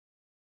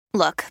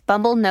Look,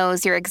 Bumble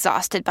knows you're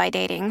exhausted by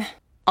dating.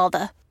 All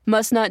the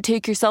must not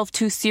take yourself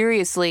too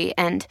seriously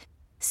and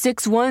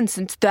 6'1"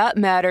 since that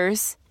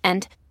matters.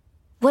 And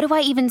what do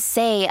I even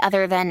say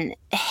other than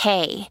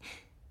hey?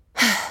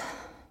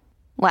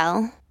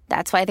 Well,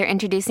 that's why they're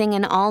introducing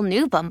an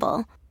all-new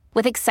Bumble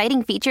with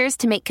exciting features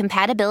to make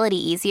compatibility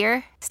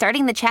easier,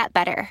 starting the chat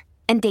better,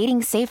 and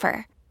dating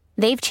safer.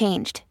 They've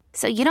changed,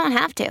 so you don't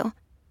have to.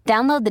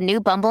 Download the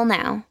new Bumble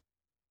now.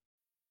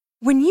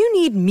 When you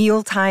need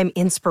mealtime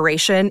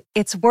inspiration,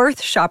 it's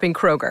worth shopping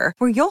Kroger,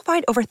 where you'll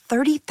find over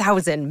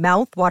 30,000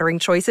 mouth-watering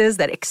choices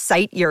that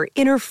excite your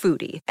inner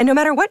foodie. And no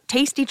matter what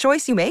tasty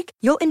choice you make,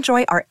 you'll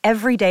enjoy our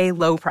everyday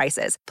low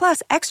prices,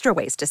 plus extra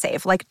ways to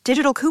save, like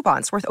digital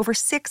coupons worth over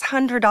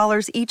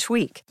 $600 each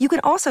week. You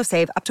can also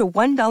save up to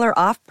 $1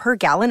 off per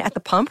gallon at the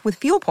pump with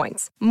fuel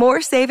points.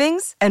 More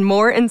savings and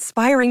more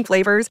inspiring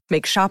flavors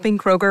make shopping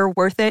Kroger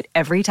worth it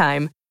every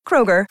time.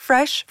 Kroger,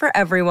 fresh for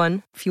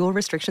everyone. Fuel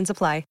restrictions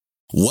apply.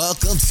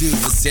 Welcome to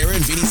the Sarah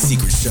and Vinny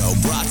Secret Show,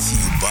 brought to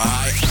you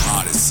by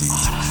Odyssey.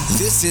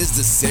 This is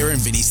the Sarah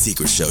and Vinny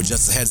Secret Show.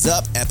 Just a heads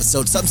up,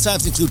 episodes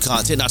sometimes include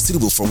content not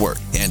suitable for work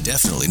and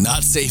definitely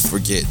not safe for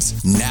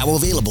kids. Now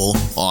available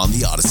on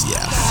the Odyssey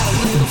app. A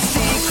little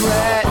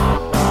secret,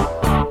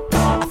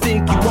 I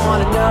think you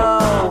want to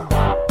know.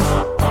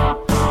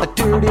 A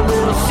dirty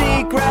little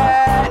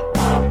secret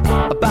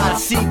about a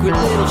secret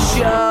little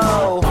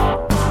show.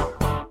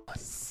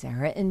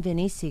 Sarah and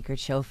Vinny Secret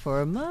Show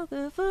for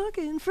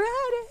motherfucking Friday.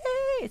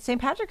 It's St.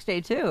 Patrick's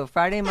Day, too.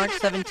 Friday, March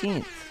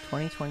 17th,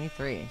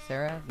 2023.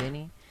 Sarah,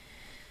 Vinny,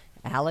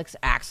 Alex,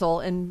 Axel,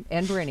 and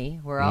Brittany.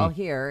 We're all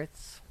here.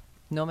 It's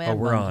no man. Oh,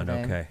 we're on.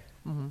 Today. Okay.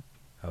 Mm-hmm.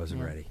 I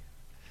wasn't ready.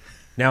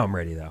 Now I'm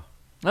ready, though.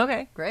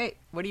 Okay, great.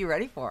 What are you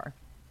ready for?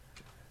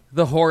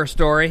 The horror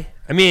story.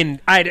 I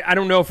mean, I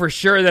don't know for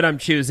sure that I'm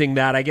choosing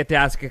that. I get to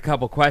ask a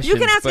couple questions. You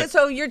can ask it.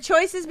 So your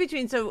choice is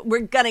between, so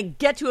we're going to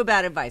get to a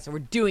bad advice. So we're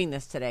doing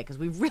this today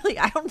because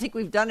I don't think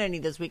we've done any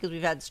this week because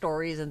we've had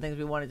stories and things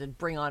we wanted to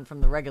bring on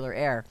from the regular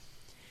air.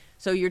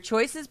 So your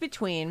choice is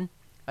between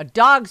a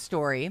dog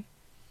story.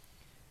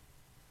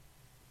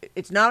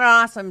 It's not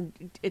awesome.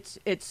 It's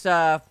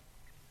let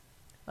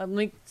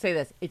me say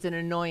this. It's an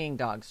annoying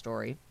dog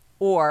story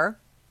or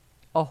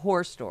a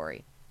horror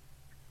story.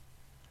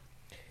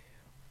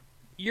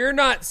 You're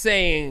not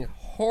saying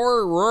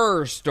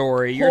horror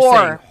story. You're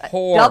saying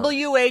horror.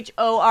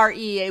 WHORE,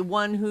 a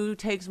one who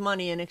takes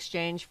money in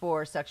exchange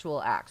for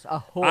sexual acts. A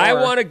horror I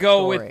want to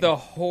go story. with the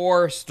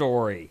horror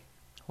story.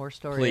 Horror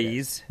story.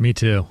 Please. Me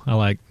too.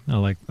 I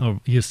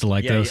used to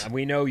like those. Yeah,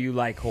 we know you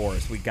like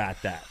horrors. We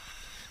got that.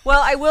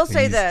 Well, I will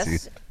say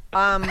this.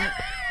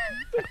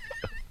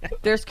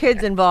 There's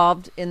kids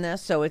involved in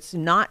this, so it's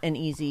not an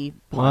easy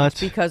punt. What?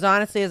 Because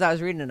honestly, as I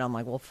was reading it, I'm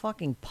like, well,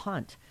 fucking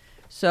punt.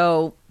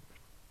 So,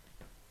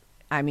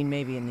 I mean,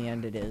 maybe in the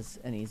end it is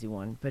an easy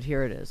one, but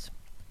here it is.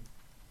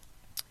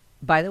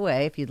 By the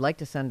way, if you'd like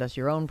to send us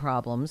your own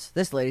problems,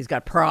 this lady's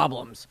got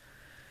problems.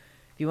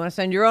 If you want to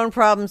send your own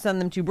problems,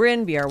 send them to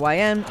Bryn,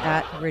 BRYN,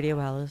 at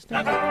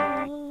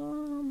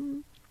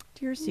radioalice.com.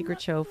 Dear Secret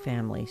Show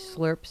family,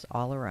 slurps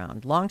all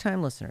around.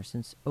 Longtime listener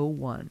since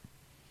 01.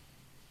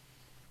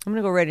 I'm going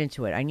to go right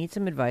into it. I need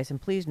some advice,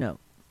 and please note,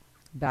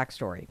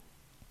 backstory.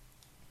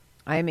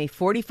 I am a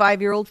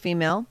 45-year-old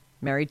female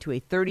married to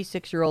a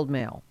 36-year-old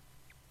male.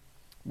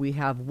 We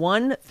have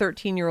one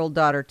 13-year-old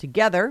daughter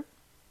together,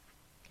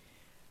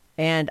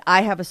 and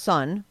I have a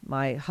son,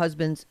 my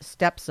husband's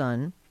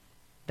stepson,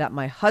 that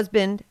my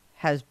husband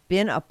has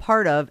been a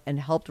part of and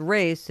helped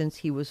raise since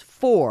he was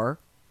 4,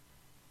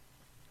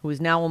 who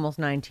is now almost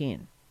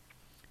 19.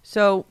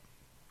 So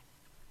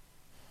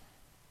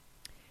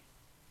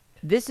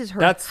this is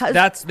her.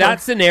 That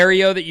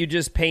scenario that you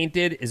just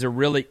painted is a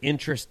really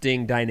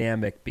interesting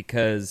dynamic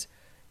because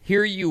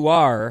here you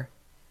are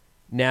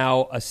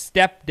now a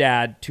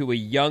stepdad to a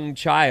young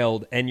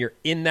child and you're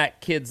in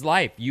that kid's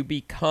life. You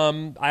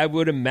become, I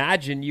would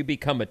imagine you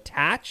become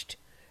attached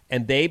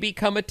and they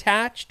become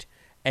attached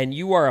and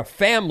you are a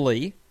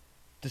family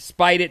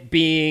despite it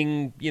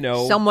being,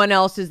 someone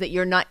else's that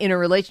you're not in a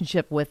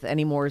relationship with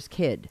anymore's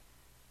kid.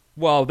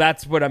 Well,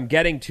 that's what I'm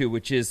getting to,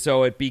 which is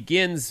so it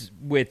begins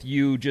with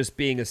you just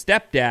being a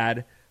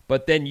stepdad,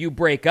 but then you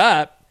break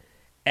up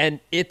and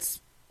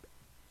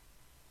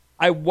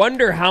I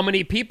wonder how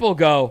many people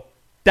go,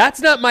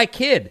 that's not my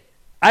kid.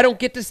 I don't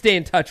get to stay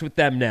in touch with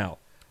them now.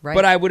 Right.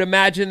 But I would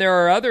imagine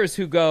there are others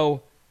who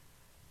go,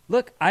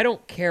 look, I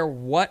don't care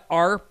what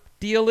our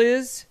deal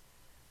is.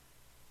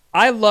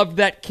 I loved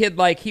that kid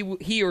like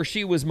he or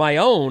she was my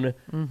own.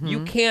 Mm-hmm.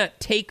 You can't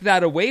take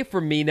that away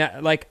from me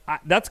now.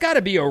 That's got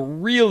to be a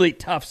really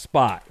tough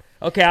spot.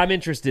 Okay, I'm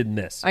interested in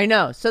this. I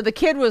know. So the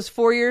kid was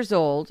 4 years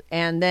old,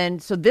 and then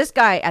so this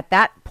guy at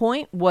that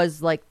point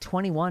was like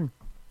 21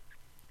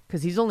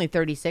 because he's only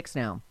 36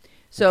 now.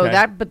 So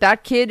okay.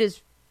 that kid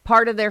is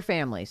part of their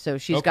family. So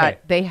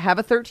they have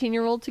a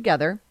 13-year-old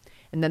together,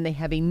 and then they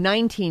have a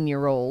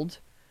 19-year-old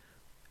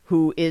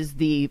who is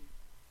the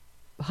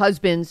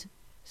husband's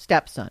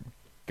stepson.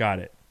 Got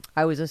it.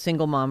 I was a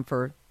single mom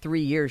for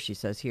 3 years, she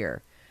says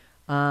here.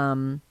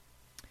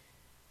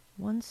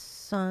 One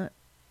son,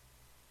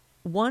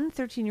 one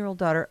 13-year-old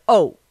daughter.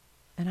 Oh,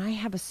 and I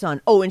have a son.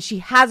 Oh, and she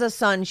has a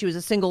son. She was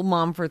a single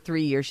mom for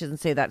 3 years. She doesn't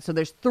say that. So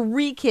there's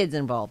 3 kids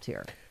involved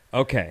here.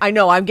 Okay. I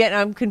know.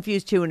 I'm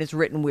confused too, and it's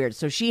written weird.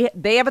 So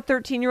they have a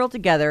 13-year-old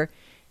together.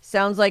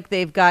 Sounds like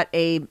they've got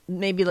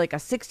maybe like a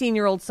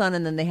 16-year-old son,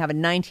 and then they have a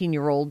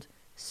 19-year-old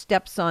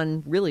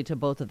stepson, really, to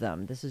both of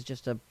them. This is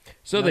just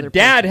So the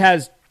dad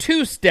has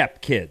 2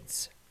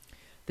 stepkids.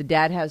 The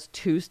dad has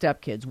 2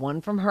 stepkids, one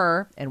from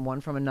her and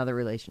one from another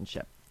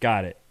relationship.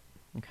 Got it.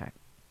 Okay.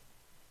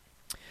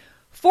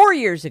 4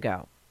 years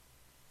ago,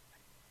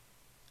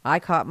 I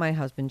caught my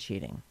husband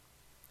cheating.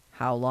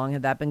 How long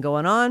had that been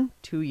going on?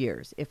 2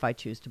 years, if I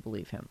choose to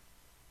believe him.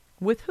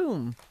 With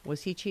whom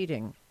was he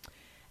cheating?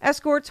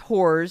 Escorts,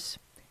 whores,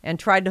 and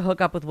tried to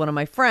hook up with one of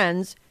my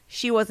friends.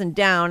 She wasn't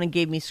down and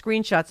gave me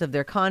screenshots of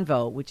their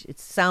convo, which it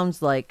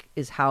sounds like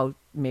is how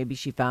maybe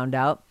she found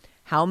out.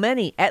 How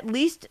many? At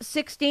least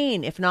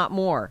 16, if not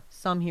more.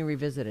 Some he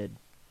revisited.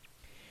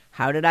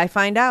 How did I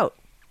find out?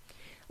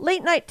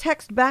 Late night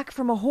text back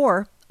from a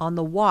whore on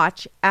the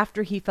watch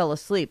after he fell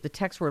asleep. The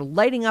texts were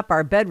lighting up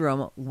our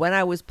bedroom when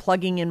I was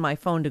plugging in my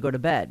phone to go to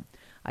bed.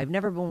 I've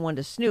never been one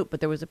to snoop, but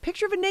there was a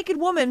picture of a naked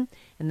woman,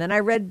 and then I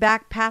read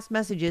back past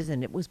messages,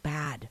 and it was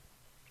bad.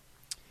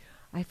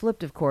 I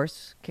flipped, of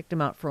course, kicked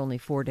him out for only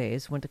 4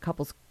 days, went to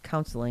couples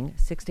counseling,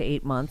 6 to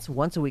 8 months,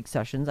 once a week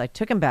sessions. I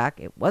took him back.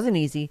 It wasn't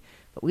easy,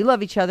 but we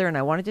love each other, and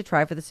I wanted to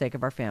try for the sake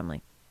of our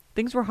family.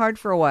 Things were hard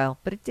for a while,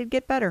 but it did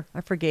get better.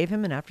 I forgave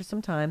him, and after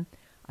some time,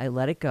 I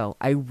let it go.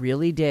 I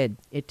really did.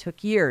 It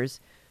took years,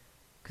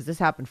 because this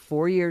happened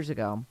 4 years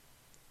ago.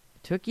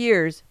 It took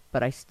years,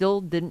 but I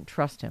still didn't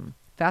trust him.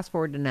 Fast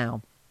forward to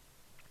now.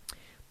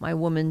 My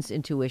woman's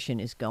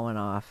intuition is going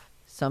off.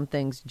 Some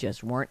things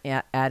just weren't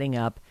adding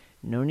up.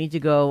 No need to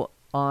go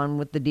on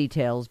with the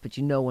details, but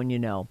you know when you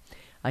know.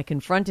 I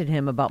confronted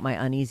him about my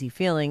uneasy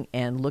feeling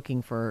and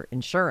looking for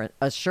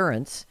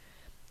assurance.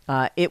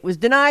 It was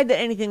denied that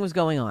anything was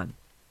going on.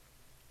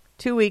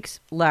 2 weeks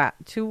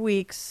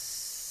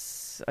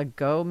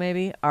ago,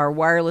 maybe, our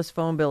wireless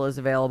phone bill is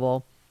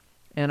available,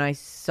 and I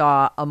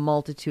saw a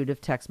multitude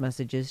of text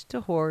messages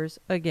to whores,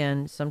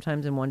 again,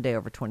 sometimes in one day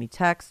over 20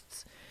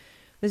 texts.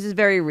 This is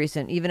very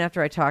recent. Even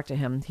after I talked to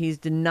him, he's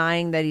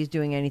denying that he's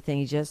doing anything.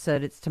 He just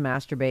said it's to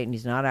masturbate, and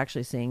he's not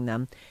actually seeing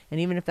them. And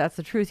even if that's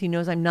the truth, he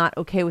knows I'm not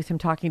okay with him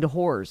talking to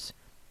whores,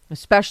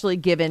 especially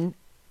given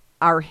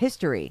our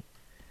history.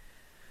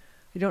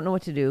 I don't know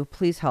what to do.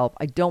 Please help.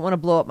 I don't want to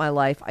blow up my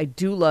life. I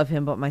do love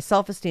him, but my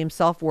self-esteem,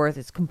 self-worth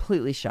is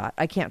completely shot.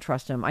 I can't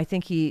trust him. I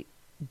think he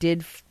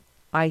did fuck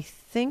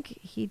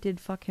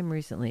him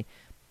recently.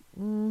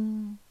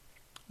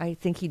 I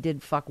think he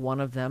did fuck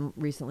one of them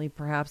recently,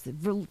 perhaps.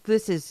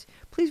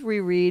 Please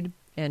reread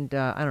and,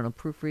 I don't know,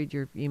 proofread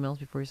your emails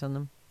before you send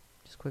them,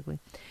 just quickly.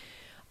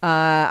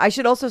 I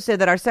should also say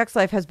that our sex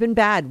life has been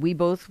bad. We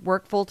both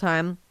work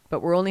full-time,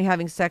 but we're only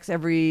having sex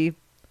every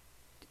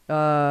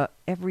 2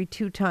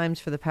 times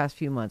for the past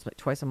few months, like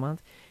twice a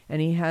month.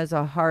 And he has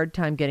a hard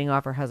time getting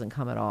off or hasn't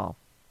come at all.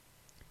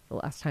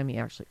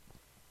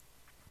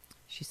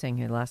 She's saying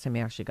here, the last time he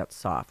actually got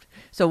soft.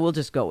 So we'll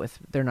just go with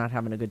they're not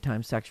having a good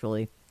time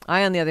sexually.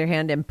 I, on the other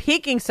hand, am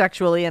peaking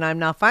sexually, and I'm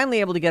now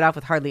finally able to get off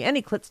with hardly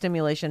any clit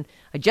stimulation.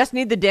 I just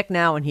need the dick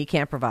now, and he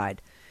can't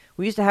provide.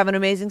 We used to have an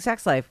amazing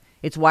sex life.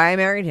 It's why I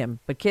married him.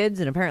 But kids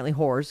and apparently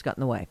whores got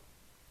in the way.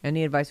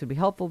 Any advice would be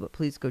helpful, but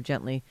please go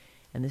gently.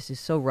 And this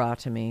is so raw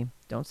to me.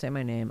 Don't say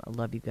my name. I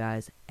love you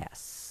guys.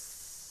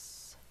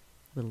 S.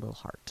 With a little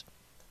heart.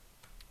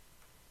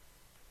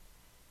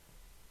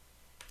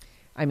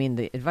 I mean,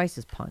 the advice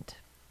is punt.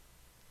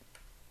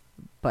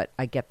 But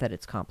I get that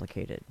it's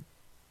complicated.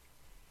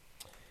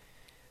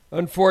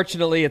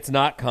 Unfortunately, it's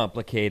not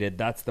complicated.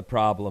 That's the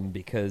problem,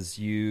 because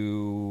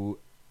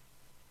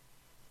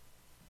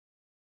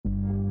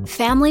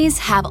Families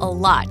have a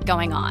lot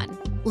going on.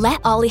 Let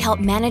Ollie help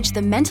manage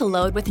the mental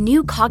load with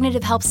new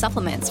cognitive help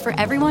supplements for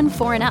everyone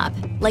 4 and up,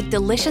 like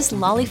delicious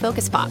Lolly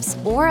Focus Pops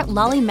or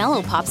Lolly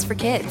Mellow Pops for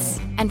kids.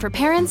 And for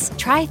parents,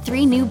 try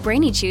 3 new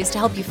Brainy Chews to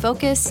help you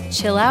focus,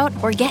 chill out,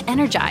 or get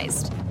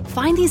energized.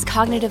 Find these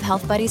cognitive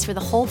health buddies for the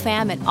whole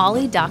fam at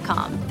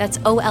ollie.com. That's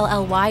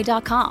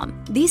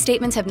OLLY.com. These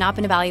statements have not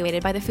been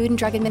evaluated by the Food and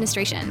Drug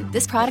Administration.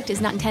 This product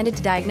is not intended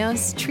to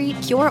diagnose,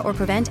 treat, cure, or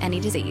prevent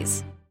any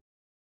disease.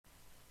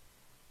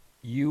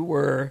 You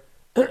were,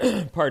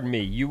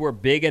 you were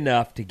big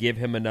enough to give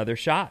him another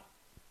shot.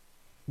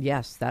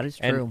 Yes, that is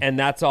true. And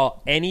that's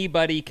all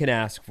anybody can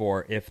ask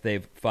for if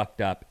they've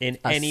fucked up in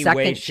any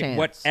way. Chance.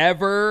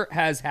 Whatever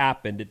has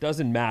happened, it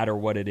doesn't matter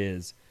what it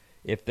is.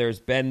 If there's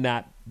been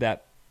that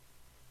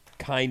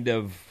kind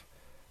of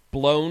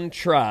blown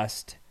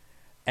trust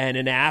and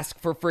an ask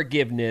for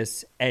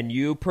forgiveness, and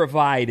you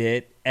provide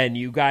it, and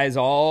you guys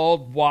all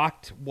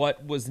walked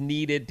what was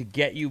needed to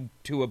get you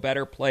to a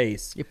better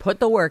place. You put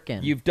the work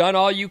in. You've done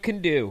all you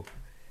can do.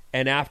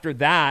 And after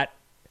that,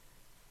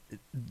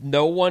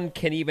 no one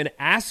can even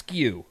ask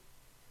you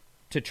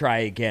to try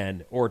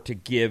again or to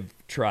give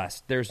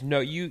trust. There's no,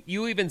 you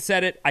even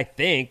said it, I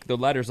think, the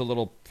letter's a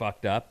little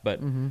fucked up,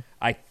 but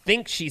I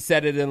think she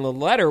said it in the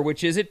letter,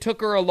 which is it took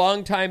her a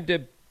long time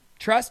to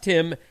trust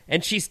him,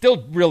 and she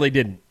still really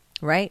didn't.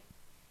 Right.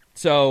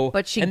 So,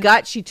 but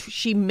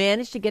she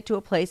managed to get to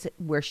a place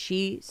where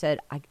she said,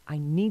 I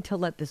need to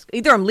let this,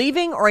 either I'm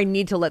leaving or I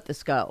need to let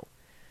this go.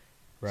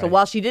 Right. So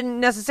while she didn't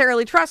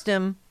necessarily trust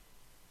him,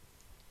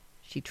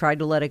 she tried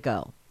to let it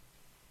go.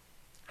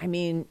 I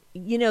mean,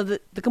 you know,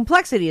 the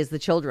complexity is the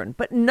children,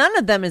 but none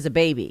of them is a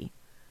baby.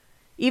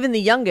 Even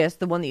the youngest,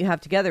 the one that you have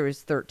together,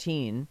 is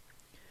 13.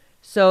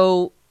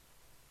 So,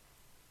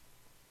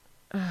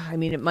 I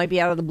mean, it might be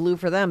out of the blue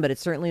for them, but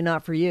it's certainly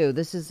not for you.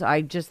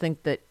 I just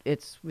think that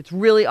it's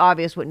really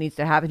obvious what needs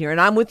to happen here.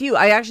 And I'm with you.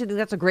 I actually think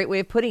that's a great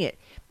way of putting it.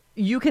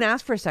 You can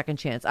ask for a second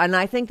chance. And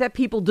I think that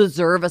people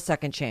deserve a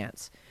second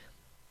chance.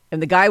 And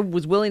the guy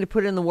was willing to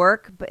put in the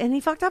work, and he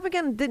fucked up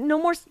again. No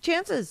more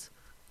chances.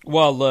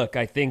 Well, look,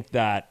 I think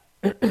that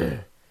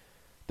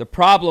the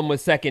problem with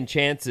second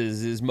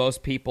chances is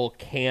most people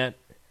can't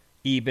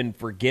even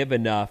forgive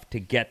enough to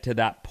get to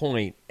that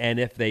point. And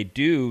if they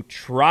do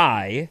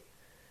try,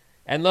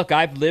 and look,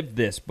 I've lived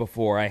this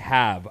before.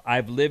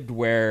 I've lived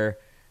where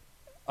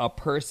a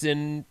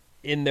person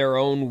in their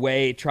own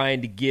way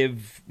trying to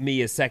give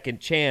me a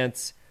second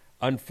chance,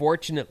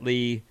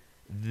 unfortunately,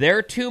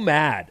 they're too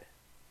mad.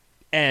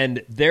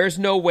 And there's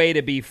no way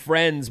to be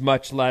friends,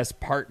 much less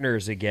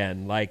partners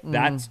again. Like,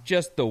 that's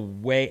just the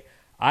way.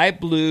 I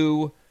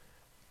blew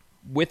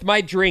with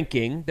my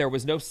drinking. There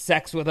was no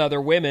sex with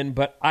other women,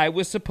 but I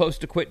was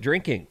supposed to quit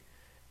drinking.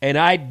 And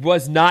I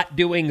was not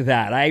doing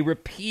that. I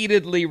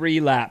repeatedly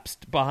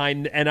relapsed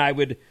behind, and I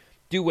would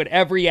do what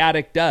every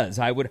addict does.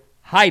 I would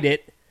hide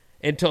it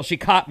until she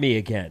caught me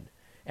again.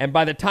 And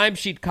by the time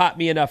she'd caught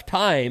me enough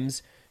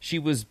times,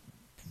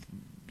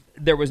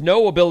 there was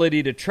no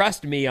ability to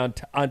trust me on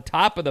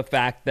top of the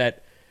fact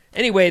that,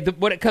 anyway,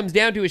 what it comes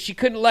down to is she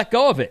couldn't let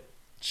go of it.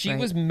 She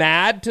was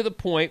mad to the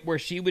point where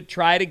she would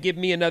try to give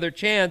me another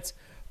chance,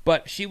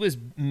 but she was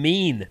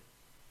mean.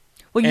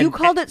 Well, you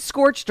called it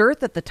scorched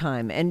earth at the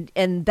time,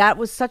 and that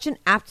was such an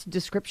apt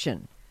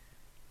description.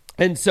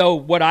 And so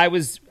what I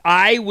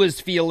was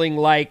feeling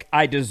like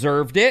I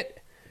deserved it.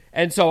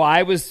 And so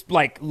I was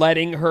like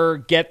letting her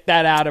get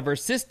that out of her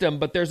system.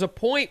 But there's a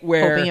point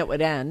where hoping it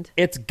would end.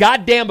 It's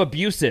goddamn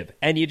abusive.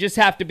 And you just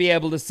have to be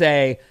able to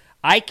say,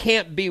 I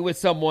can't be with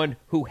someone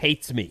who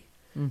hates me.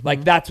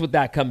 Like, that's what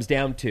that comes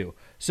down to.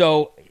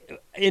 So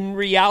in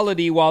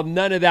reality, while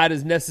none of that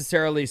is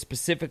necessarily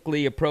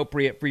specifically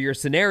appropriate for your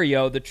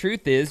scenario, the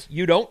truth is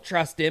you don't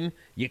trust him.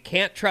 You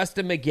can't trust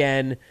him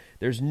again.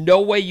 There's no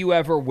way you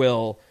ever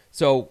will.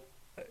 So,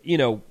 you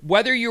know,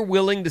 whether you're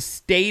willing to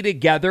stay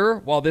together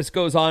while this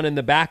goes on in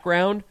the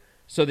background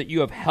so that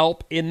you have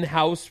help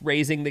in-house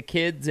raising the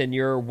kids and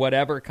your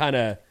whatever kind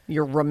of...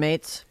 Your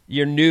roommates.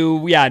 Your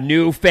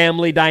new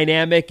family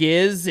dynamic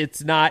is,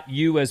 it's not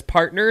you as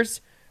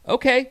partners.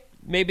 Okay,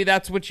 maybe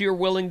that's what you're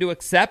willing to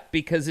accept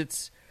because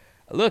it's...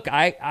 Look,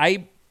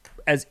 I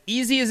as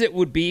easy as it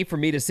would be for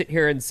me to sit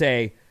here and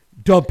say,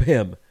 dump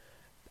him,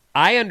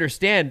 I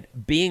understand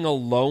being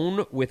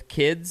alone with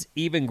kids,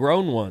 even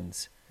grown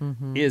ones,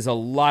 is a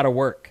lot of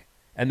work.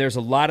 And there's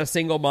a lot of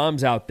single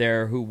moms out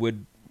there who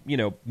would, you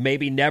know,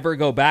 maybe never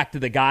go back to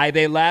the guy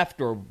they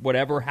left or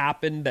whatever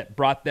happened that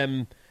brought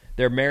them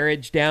their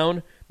marriage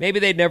down. Maybe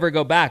they'd never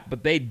go back,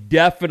 but they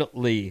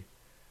definitely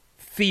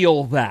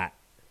feel that.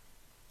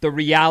 The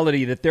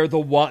reality that they're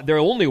they're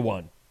only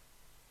one.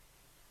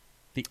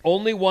 The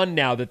only one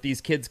now that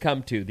these kids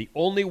come to, the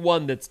only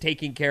one that's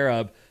taking care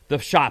of the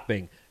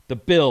shopping, the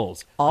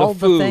bills, all the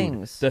food, the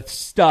things, the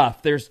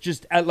stuff. There's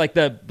just like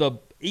the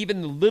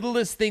even the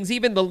littlest things,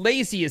 even the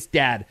laziest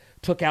dad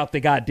took out the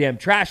goddamn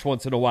trash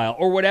once in a while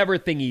or whatever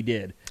thing he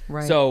did.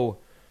 Right. So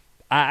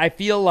I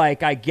feel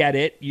like I get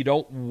it. You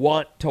don't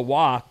want to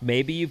walk.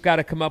 Maybe you've got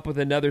to come up with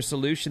another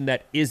solution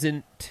that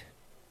isn't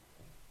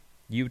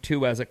you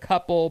two as a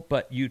couple,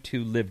 but you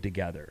two live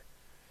together.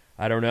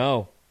 I don't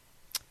know.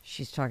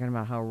 She's talking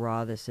about how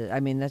raw this is. I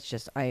mean, that's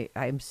just,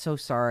 I'm so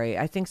sorry.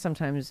 I think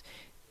sometimes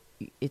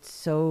it's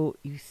so,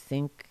 you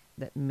think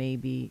that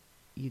maybe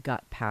you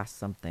got past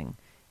something.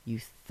 You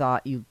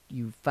thought you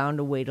found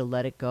a way to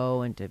let it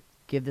go and to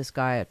give this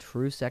guy a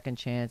true second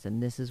chance,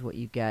 and this is what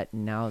you get.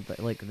 And now,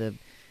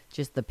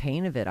 just the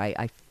pain of it,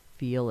 I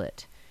feel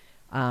it.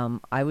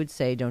 I would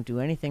say don't do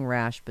anything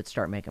rash, but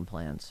start making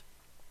plans.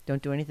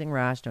 Don't do anything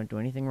rash. Don't do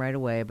anything right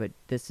away. But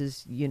this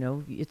is,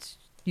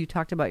 you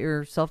talked about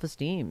your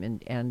self-esteem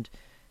and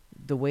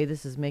the way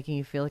this is making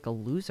you feel like a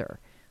loser.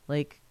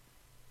 Like,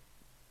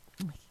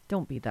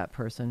 don't be that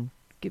person.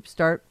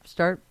 Start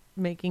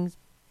making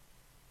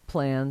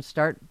plans.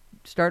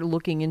 Start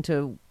looking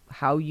into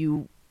how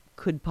you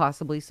could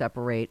possibly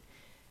separate.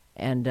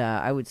 And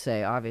I would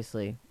say,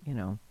 obviously,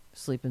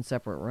 sleep in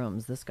separate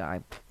rooms. This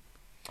guy,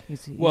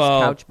 he's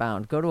couch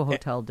bound. Go to a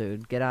hotel,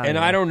 dude. Get out. And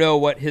of here. I don't know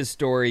what his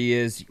story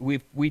is.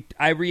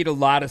 I read a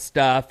lot of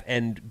stuff,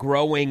 and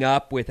growing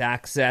up with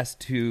access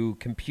to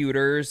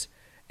computers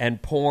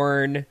and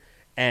porn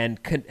and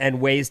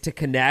ways to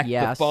connect.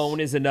 Yes. The phone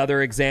is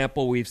another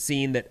example we've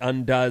seen that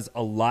undoes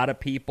a lot of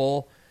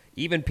people,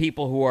 even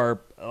people who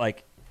are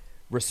like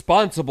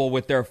responsible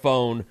with their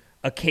phone.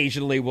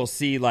 Occasionally will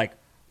see like,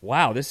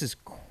 wow, this is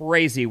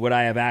crazy what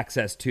I have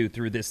access to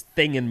through this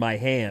thing in my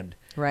hand.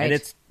 Right.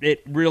 And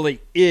it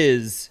really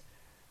is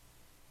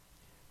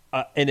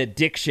an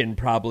addiction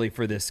probably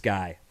for this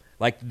guy.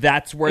 Like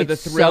that's where the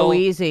It's thrill. so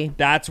easy.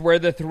 That's where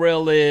the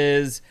thrill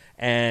is.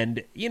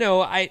 And, you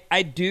know,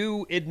 I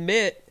do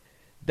admit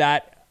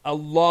that a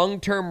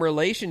long-term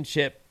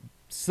relationship,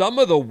 some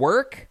of the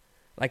work,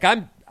 like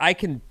I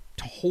can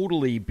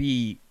totally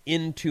be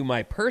into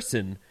my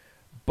person,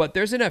 but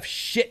there's enough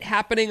shit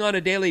happening on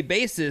a daily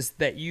basis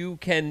that you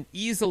can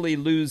easily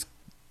lose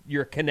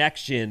your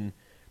connection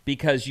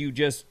because you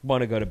just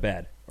want to go to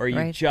bed or you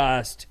Right.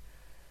 just,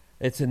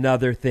 it's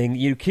another thing.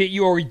 You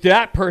or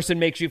that person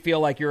makes you feel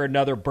like you're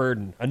another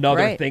burden,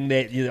 another Right. thing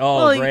that you,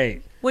 Well,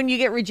 great. When you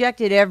get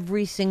rejected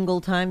every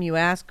single time you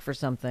ask for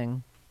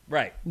something,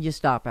 Right. you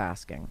stop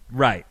asking.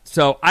 Right.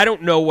 So I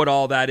don't know what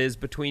all that is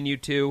between you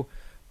two,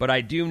 but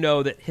I do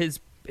know that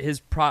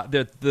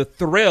the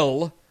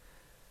thrill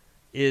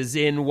is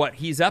in what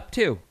he's up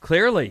to,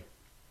 clearly.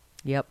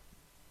 Yep.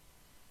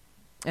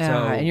 So-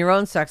 And your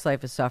own sex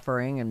life is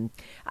suffering. And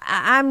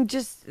I'm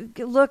just,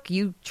 look,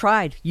 you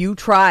tried. You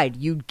tried.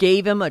 You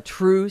gave him a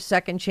true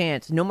second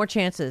chance. No more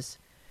chances.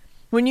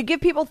 When you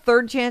give people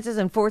third chances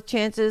and fourth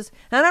chances,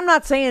 and I'm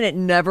not saying it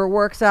never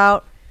works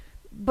out,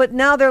 but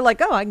now they're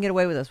like, oh, I can get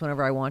away with this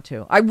whenever I want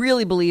to. I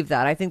really believe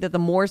that. I think that the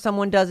more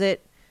someone does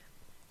it,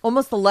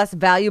 almost the less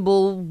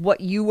valuable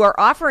what you are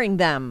offering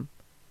them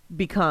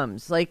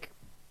becomes. Like,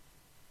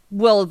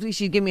 well, if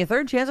she'd give me a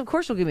third chance, of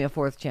course she'll give me a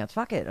fourth chance.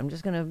 Fuck it. I'm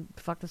just going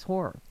to fuck this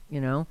whore, you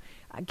know?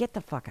 Get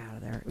the fuck out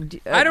of there.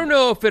 I don't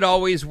know if it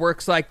always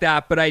works like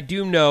that, but I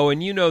do know,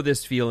 and you know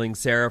this feeling,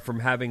 Sarah,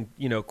 from having,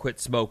 quit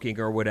smoking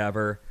or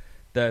whatever,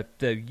 that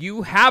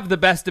you have the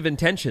best of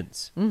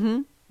intentions.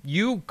 Mm-hmm.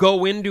 You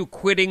go into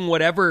quitting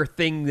whatever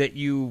thing that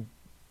you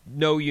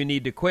know you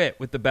need to quit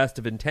with the best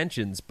of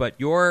intentions, but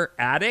your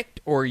addict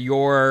or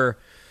your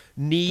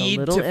need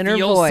little to inner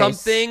feel voice.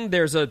 something,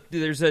 there's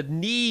a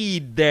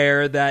need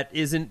there that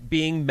isn't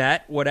being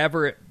met,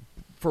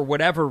 for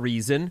whatever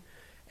reason,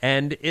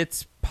 and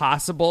it's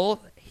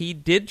possible he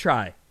did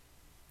try.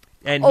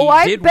 And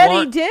I bet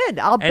he did.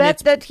 I'll and bet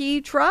it's- that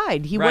he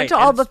tried. He Right, went to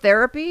all and the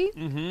therapy.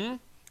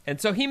 And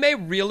so he may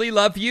really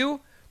love you,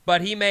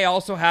 but he may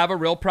also have a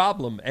real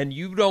problem. And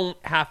you don't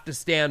have to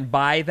stand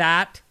by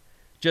that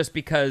just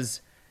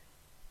because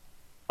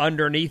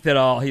underneath it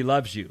all, he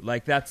loves you.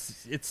 Like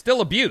it's still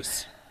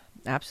abuse.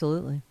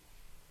 Absolutely.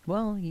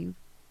 Well,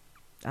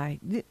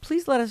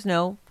 please let us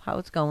know how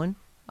it's going.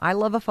 I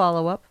love a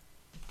follow-up.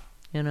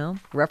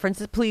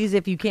 References, please,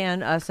 if you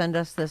can, send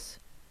us this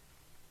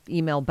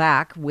email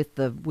back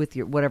with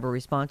your whatever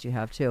response you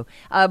have too.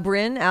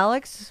 Bryn,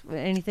 Alex,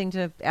 anything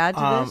to add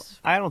to this?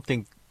 I don't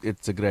think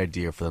it's a good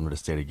idea for them to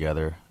stay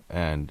together,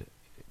 and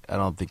I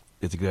don't think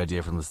it's a good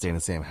idea for them to stay in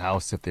the same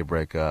house if they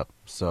break up.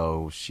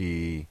 So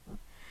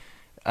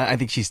I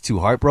think she's too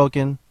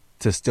heartbroken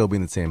to still be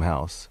in the same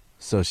house.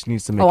 So she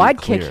needs to make it I'd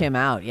clear. kick him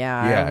out.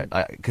 Yeah.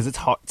 Yeah, because it's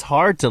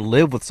hard to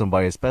live with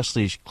somebody,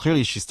 especially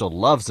clearly she still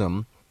loves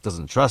him,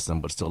 doesn't trust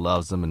him, but still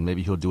loves him, and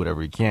maybe he'll do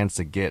whatever he can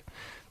to get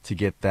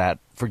that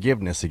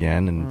forgiveness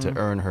again and to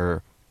earn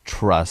her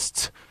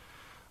trust.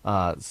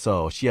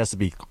 So she has to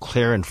be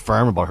clear and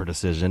firm about her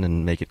decision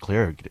and make it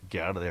clear,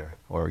 get out of there,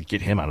 or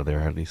get him out of there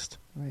at least.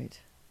 Right.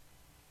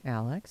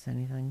 Alex,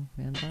 anything?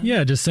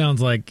 Yeah, it just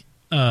sounds like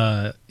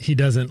he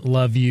doesn't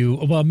love you.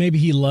 Well, maybe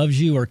he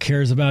loves you or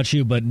cares about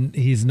you, but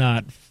he's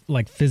not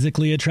like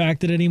physically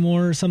attracted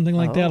anymore or something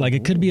like that. Like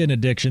it could be an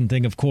addiction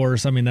thing, of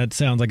course. I mean, that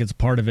sounds like it's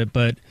part of it,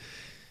 but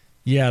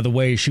yeah, the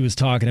way she was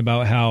talking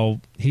about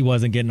how he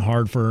wasn't getting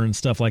hard for her and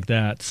stuff like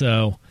that.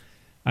 So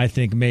I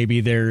think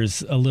maybe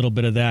there's a little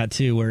bit of that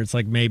too, where it's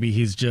like maybe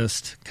he's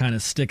just kind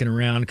of sticking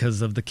around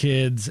because of the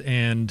kids,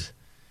 and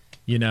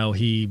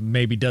he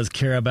maybe does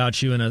care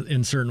about you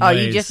in certain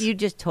ways. You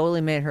just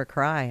totally made her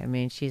cry. I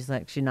mean, she's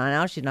not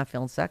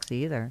feeling sexy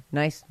either.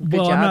 Nice. Good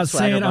Well, job,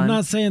 I'm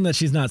not saying that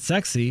she's not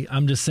sexy.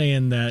 I'm just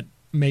saying that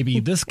maybe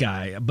this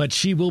guy, but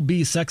she will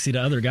be sexy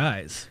to other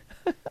guys.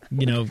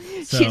 So.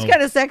 She's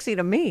kind of sexy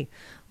to me.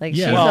 Like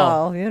Yeah. she's Well,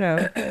 all,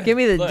 give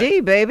me the look, D,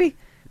 baby.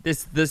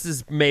 This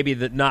is maybe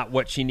not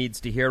what she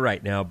needs to hear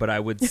right now, but I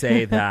would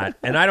say that,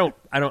 and I don't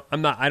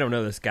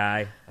know this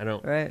guy. I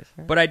don't. Right.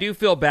 But I do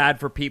feel bad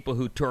for people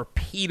who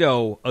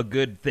torpedo a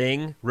good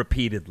thing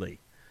repeatedly,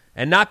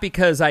 and not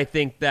because I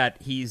think that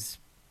he's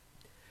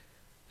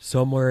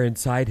somewhere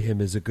inside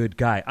him is a good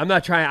guy. I'm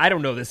not trying. I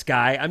don't know this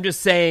guy. I'm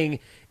just saying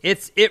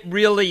it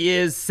really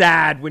is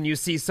sad when you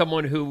see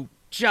someone who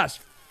just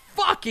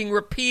fucking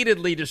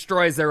repeatedly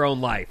destroys their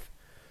own life.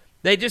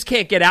 They just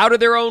can't get out of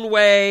their own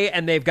way,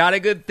 and they've got a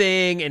good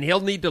thing, and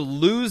he'll need to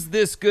lose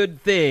this good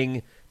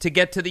thing to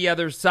get to the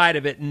other side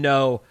of it and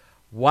know,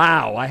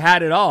 wow, I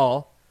had it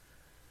all,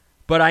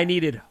 but I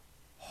needed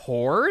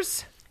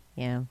whores?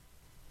 Yeah.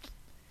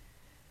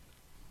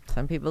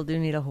 Some people do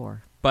need a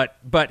whore.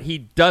 But he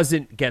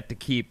doesn't get to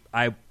keep.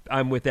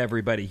 I'm with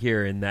everybody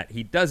here in that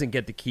he doesn't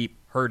get to keep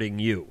hurting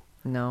you.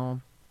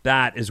 No.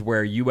 That is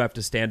where you have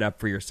to stand up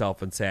for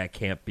yourself and say, I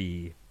can't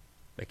be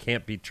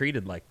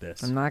treated like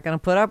this. I'm not going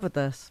to put up with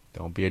this.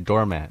 Don't be a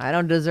doormat. I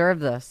don't deserve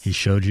this. He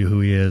showed you who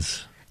he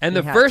is. And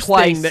the first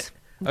thing that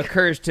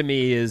occurs to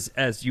me is,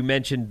 as you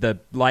mentioned, the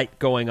light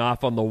going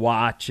off on the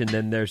watch, and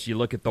then you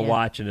look at the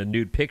watch and a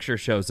nude picture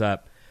shows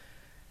up.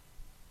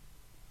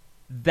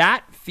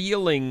 That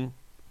feeling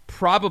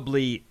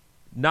probably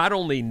not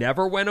only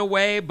never went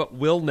away, but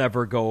will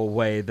never go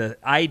away. The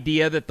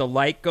idea that the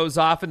light goes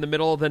off in the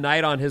middle of the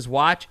night on his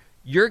watch,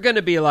 you're going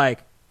to be like,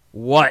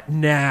 what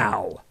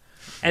now?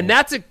 And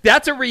that's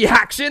a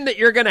reaction that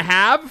you're going to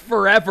have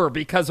forever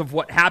because of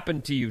what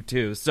happened to you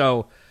too.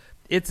 So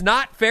it's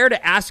not fair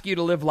to ask you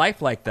to live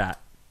life like that.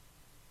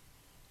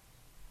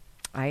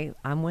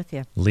 I'm with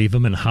you. Leave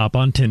him and hop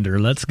on Tinder.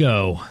 Let's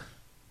go.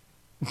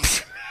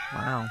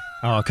 Wow.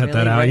 Oh, I'll cut Really?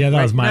 that out. Right, Yeah, that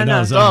right. was mine. No,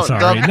 I'm don't sorry.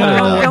 cut No, it no,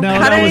 out. Don't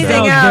cut that was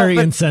anything out, very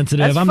but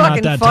insensitive. That's I'm not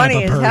fucking that funny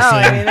type of as person. hell.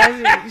 I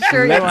mean, that's,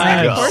 sure you Let's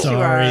are. go. Of course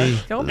Sorry. you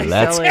are. Don't be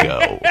Let's silly.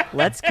 go.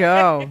 Let's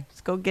go.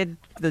 Let's go get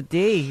the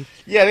D.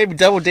 Yeah, maybe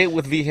double date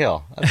with V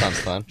Hill. That sounds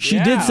fun. She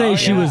Yeah, did say oh,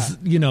 she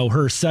yeah. was,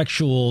 her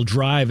sexual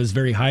drive is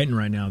very heightened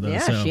right now, though. Yeah,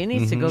 so she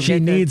needs to go she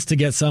get needs to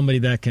get somebody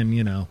that can,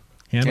 handle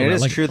And it. it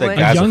is Like, true that Went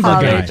guys to younger will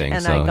fuck guy. anything.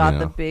 and so, I got you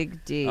the know.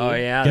 big D. Oh,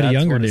 yeah. Get a That's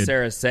younger what dude.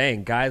 Sarah's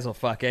saying. Guys will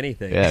fuck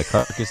anything. Yeah,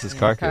 carcass is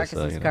carcass. Carcass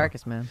so, is you know.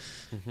 carcass, man.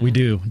 we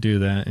do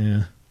that,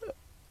 yeah.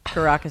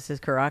 Caracas is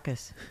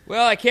Caracas.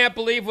 Well, I can't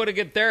believe what a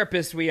good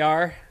therapist we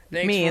are.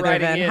 Thanks Me for either,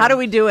 writing Ben. in. How do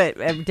we do it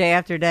day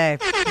after day?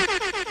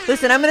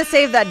 Listen, I'm going to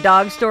save that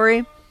dog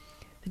story.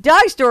 The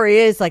dog story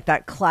is like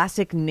that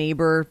classic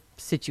neighbor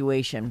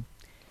situation.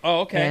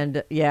 Oh, okay.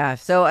 And yeah,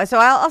 so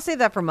I'll save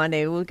that for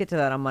Monday. We'll get to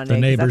that on Monday. The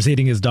 'cause neighbor's that's-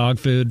 eating his dog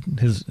food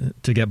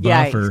to get buff.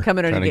 Yeah, he's or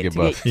coming in Trying to to get,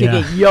 get buff. to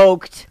Yeah. get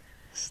yoked.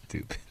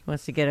 Stupid.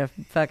 Wants to get a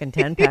fucking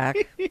 10-pack.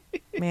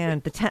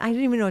 Man, I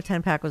didn't even know a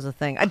 10-pack was a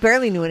thing. I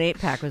barely knew an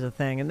 8-pack was a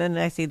thing. And then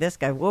I see this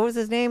guy. What was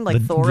his name?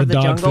 Like Thor the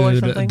dog Jungle food, or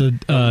something? The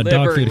dog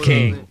Liver food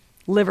king.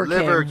 Liver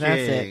Liver King.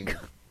 That's King. it.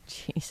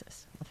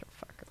 Jesus,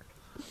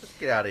 motherfucker.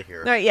 Get out of here.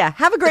 All right, yeah.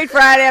 Have a great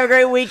Friday. Have a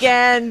great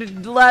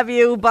weekend. Love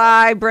you.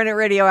 Bye.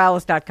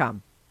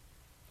 BrennetRadioAlice.com.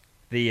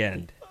 The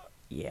end.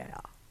 Yeah.